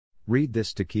Read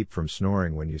this to keep from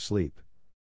snoring when you sleep.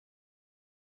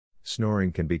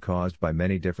 Snoring can be caused by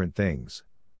many different things.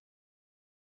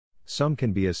 Some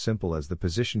can be as simple as the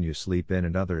position you sleep in,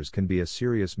 and others can be a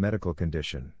serious medical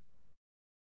condition.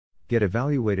 Get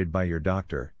evaluated by your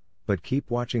doctor, but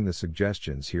keep watching the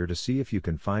suggestions here to see if you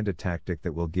can find a tactic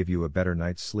that will give you a better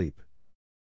night's sleep.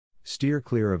 Steer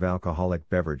clear of alcoholic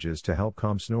beverages to help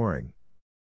calm snoring.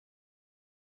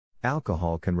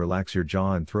 Alcohol can relax your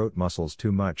jaw and throat muscles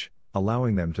too much,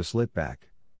 allowing them to slip back.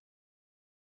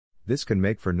 This can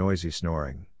make for noisy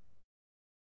snoring.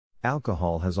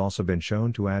 Alcohol has also been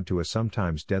shown to add to a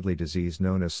sometimes deadly disease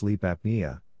known as sleep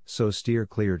apnea, so steer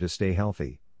clear to stay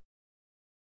healthy.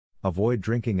 Avoid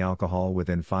drinking alcohol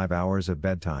within 5 hours of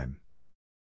bedtime.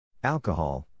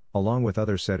 Alcohol, along with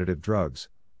other sedative drugs,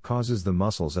 causes the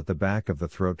muscles at the back of the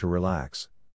throat to relax.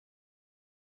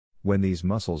 When these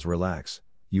muscles relax,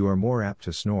 you are more apt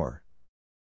to snore.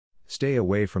 Stay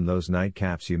away from those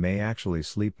nightcaps. You may actually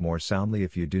sleep more soundly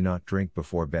if you do not drink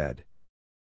before bed.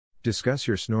 Discuss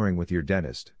your snoring with your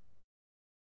dentist.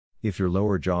 If your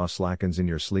lower jaw slackens in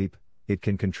your sleep, it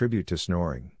can contribute to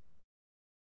snoring.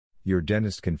 Your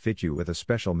dentist can fit you with a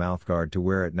special mouthguard to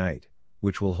wear at night,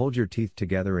 which will hold your teeth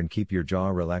together and keep your jaw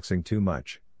relaxing too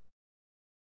much.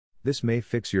 This may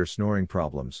fix your snoring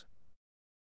problems.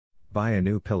 Buy a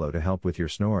new pillow to help with your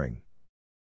snoring.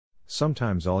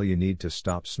 Sometimes all you need to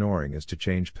stop snoring is to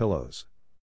change pillows.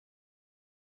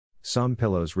 Some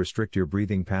pillows restrict your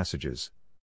breathing passages.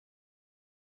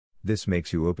 This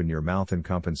makes you open your mouth in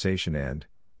compensation, and,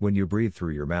 when you breathe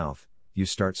through your mouth, you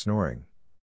start snoring.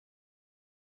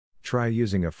 Try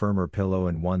using a firmer pillow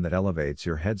and one that elevates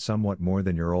your head somewhat more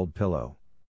than your old pillow.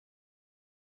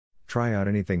 Try out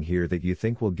anything here that you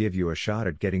think will give you a shot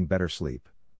at getting better sleep.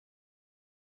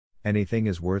 Anything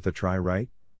is worth a try, right?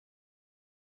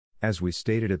 As we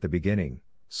stated at the beginning,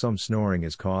 some snoring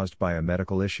is caused by a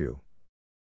medical issue.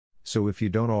 So if you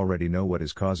don't already know what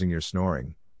is causing your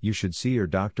snoring, you should see your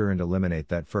doctor and eliminate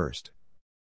that first.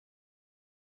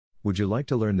 Would you like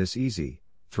to learn this easy,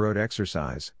 throat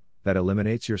exercise that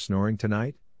eliminates your snoring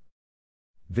tonight?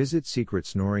 Visit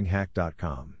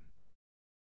secretsnoringhack.com.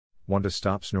 Want to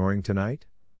stop snoring tonight?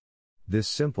 This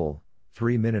simple,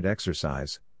 3-minute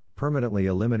exercise permanently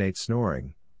eliminates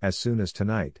snoring as soon as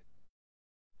tonight.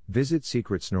 Visit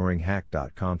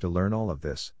secretsnoringhack.com to learn all of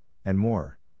this and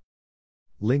more.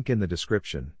 Link in the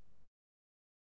description.